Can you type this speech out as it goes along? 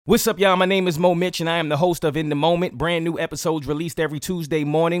What's up, y'all? My name is Mo Mitch, and I am the host of In the Moment. Brand new episodes released every Tuesday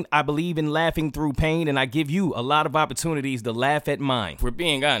morning. I believe in laughing through pain, and I give you a lot of opportunities to laugh at mine. If we're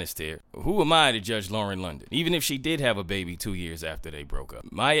being honest here, who am I to judge Lauren London? Even if she did have a baby 2 years after they broke up.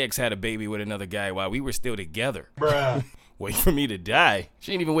 My ex had a baby with another guy while we were still together. Bruh. Wait for me to die.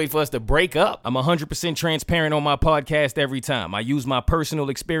 She didn't even wait for us to break up. I'm 100% transparent on my podcast every time. I use my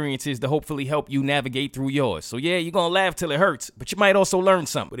personal experiences to hopefully help you navigate through yours. So yeah, you're gonna laugh till it hurts, but you might also learn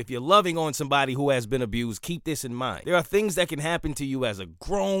something. But if you're loving on somebody who has been abused, keep this in mind. There are things that can happen to you as a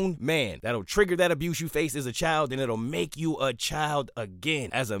grown man that'll trigger that abuse you faced as a child, and it'll make you a child again.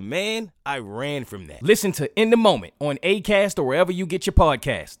 As a man, I ran from that. Listen to In the Moment on Acast or wherever you get your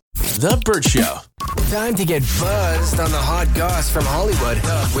podcast. The Burt Show. Time to get buzzed on the hot goss from Hollywood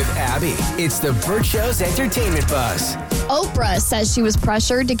with Abby. It's the Burt Show's entertainment buzz. Oprah says she was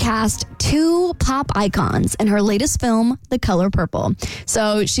pressured to cast two pop icons in her latest film, The Color Purple.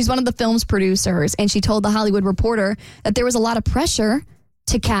 So she's one of the film's producers, and she told The Hollywood Reporter that there was a lot of pressure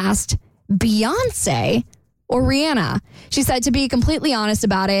to cast Beyoncé or Rihanna. She said, to be completely honest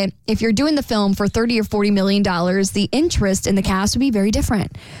about it, if you're doing the film for $30 or $40 million, the interest in the cast would be very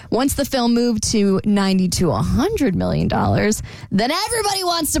different. Once the film moved to $90 to $100 million, then everybody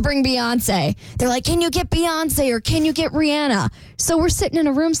wants to bring Beyonce. They're like, can you get Beyonce or can you get Rihanna? So we're sitting in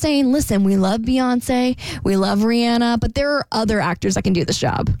a room saying, listen, we love Beyonce, we love Rihanna, but there are other actors that can do this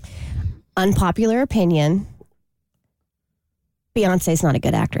job. Unpopular opinion, Beyonce's not a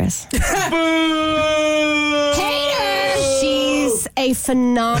good actress. She's a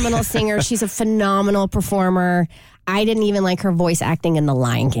phenomenal singer. She's a phenomenal performer. I didn't even like her voice acting in The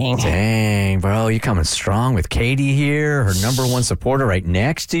Lion King. Dang, bro, you coming strong with Katie here, her number one supporter right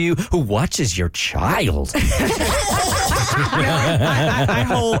next to you, who watches your child.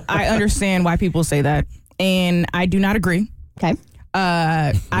 I understand why people say that, and I do not agree. Okay.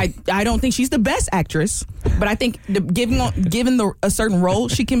 I don't think she's the best actress, but I think given a certain role,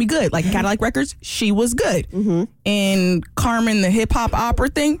 she can be good. Like Cadillac Records, she was good. Mm-hmm. In Carmen, the hip hop opera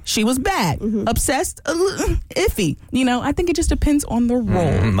thing, she was bad. Mm-hmm. Obsessed, iffy. You know, I think it just depends on the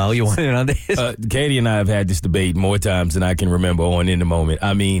role. Mo, you want in on this? Katie and I have had this debate more times than I can remember on In the Moment.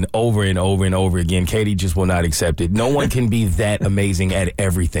 I mean, over and over and over again. Katie just will not accept it. No one can be that amazing at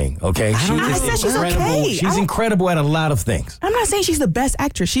everything, okay? I said she's okay. She's incredible at a lot of things. I'm not saying she's the best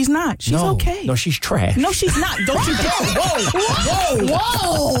actress. She's not. She's okay. No, she's trash. No, she's not. Don't you dare.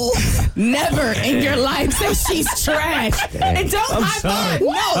 Whoa. Never in your life say she's trash. Dang. And don't I'm high sorry. five.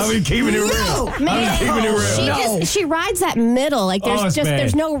 No. I've been keeping it real. I'm keeping it real. She rides that middle. Like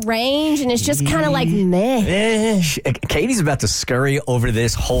there's no range, and it's just kind of like meh. Katie's about to scurry over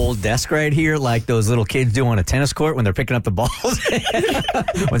this whole desk right here like those little kids do on a tennis court when they're picking up the balls.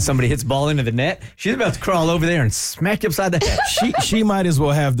 When somebody hits ball into the net, she's about to crawl over there and smack you upside the head. She might as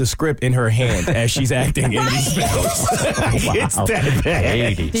well have the script in her hand as she's acting in these films. It's that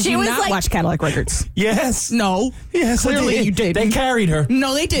bad. Did you not watch Cadillac Records? Yes. No. Yes, clearly you did. They carried her.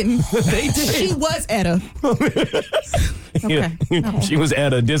 No, they didn't. They did. She was at a. Okay. Yeah. She was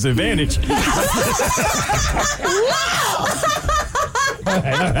at a disadvantage. That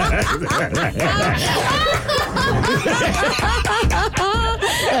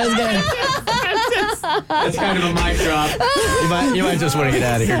was good. That's kind of a mic drop. You might just want to get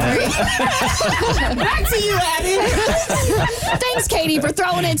out of here now. Back to you, Abby. Thanks, Katie, for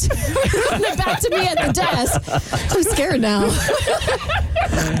throwing it back to me at the desk. I'm scared now.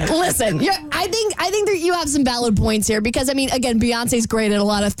 Listen, I think that you have some valid points here because, I mean, again, Beyonce's great at a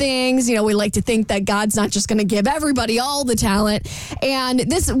lot of things. You know, we like to think that God's not just going to give everybody all the talent. And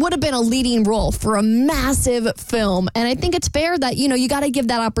this would have been a leading role for a massive film. And I think it's fair that, you know, you got to give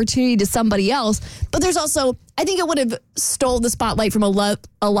that opportunity to somebody else. But there's also, I think it would have stole the spotlight from a lot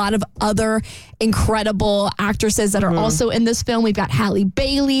of other incredible actresses that are also in this film. We've got Halle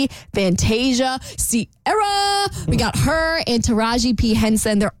Bailey, Fantasia, Sierra. We got her and Taraji P.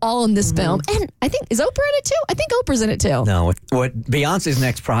 Henson. They're all in this film. And I think, is Oprah in it too? I think Oprah's in it too. No, what Beyonce's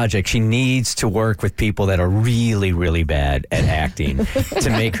next project, she needs to work with people that are really, really bad at acting to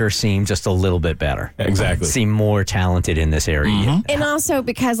make her seem just a little bit better. Exactly. Seem more talented in this area. Mm-hmm. And also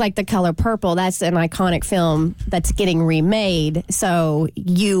because, like, The Color Purple, that's an iconic film that's getting remade. So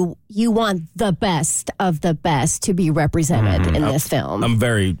you want the best of the best to be represented in this film. I'm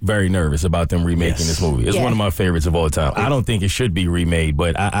very, very nervous about them remaking this movie. It's one of my favorites of all time. I don't think it should be remade,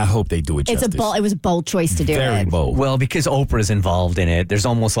 but I hope they do it justice. It was a bold choice to do Very bold. Well, because Oprah's involved in it, there's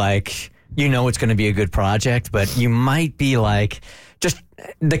almost like, you know, it's going to be a good project, but you might be like just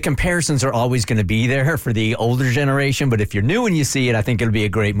the comparisons are always going to be there for the older generation. But if you're new and you see it, I think it'll be a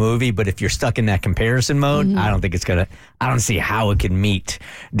great movie. But if you're stuck in that comparison mode, I don't think it's going to, I don't see how it can meet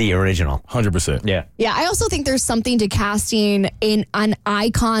the original. 100%. Yeah. Yeah, I also think there's something to casting in an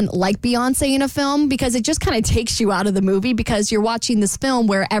icon like Beyonce in a film, because it just kind of takes you out of the movie, because you're watching this film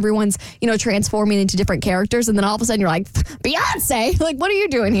where everyone's, transforming into different characters, and then all of a sudden you're like, Beyonce, like, what are you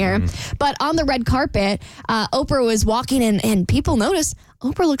doing here? But on the red carpet, Oprah was walking in, and people noticed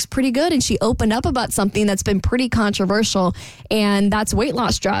Oprah looks pretty good, and she opened up about something that's been pretty controversial, and that's weight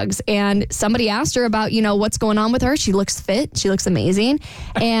loss drugs. And somebody asked her about, what's going on with her. She looks fit. She looks amazing.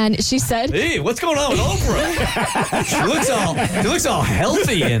 And she said, "Hey, what's going on with Oprah? she looks all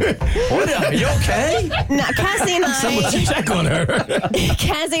healthy. And are you okay?" No, Cassie and I Check on her.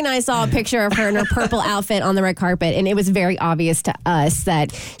 Cassie and I saw a picture of her in her purple outfit on the red carpet, and it was very obvious to us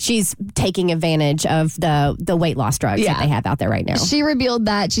that she's taking advantage of the weight loss drugs that they have out there right now. She revealed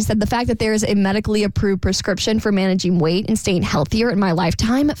that she said the fact that there is a medically approved prescription for managing weight and staying healthier in my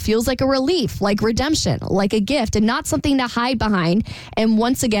lifetime feels like a relief, like redemption, like a gift, and not something to hide behind and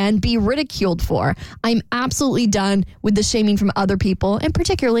once again be ridiculed for. I'm absolutely done with the shaming from other people, and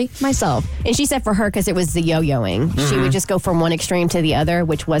particularly myself. And she said for her, because it was the yo-yoing, she would just go from one extreme to the other,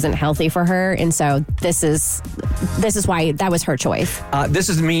 which wasn't healthy for her. And so this is why that was her choice. This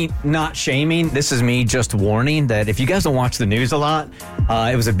is me not shaming. This is me just warning that if you guys don't watch the news a lot,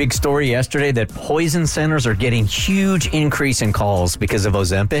 it was a big story yesterday that poison centers are getting huge increase in calls because of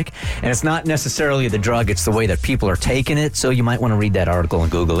Ozempic. And it's not necessarily the drug, it's the way that people are taking it. So you might want to read that article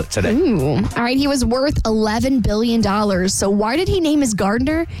and Google it today. Ooh. All right, he was worth $11 billion. So why did he name his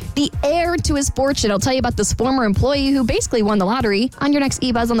gardener the heir to his fortune? I'll tell you about this former employee who basically won the lottery on your next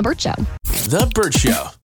eBuzz on The Burt Show. The Burt Show.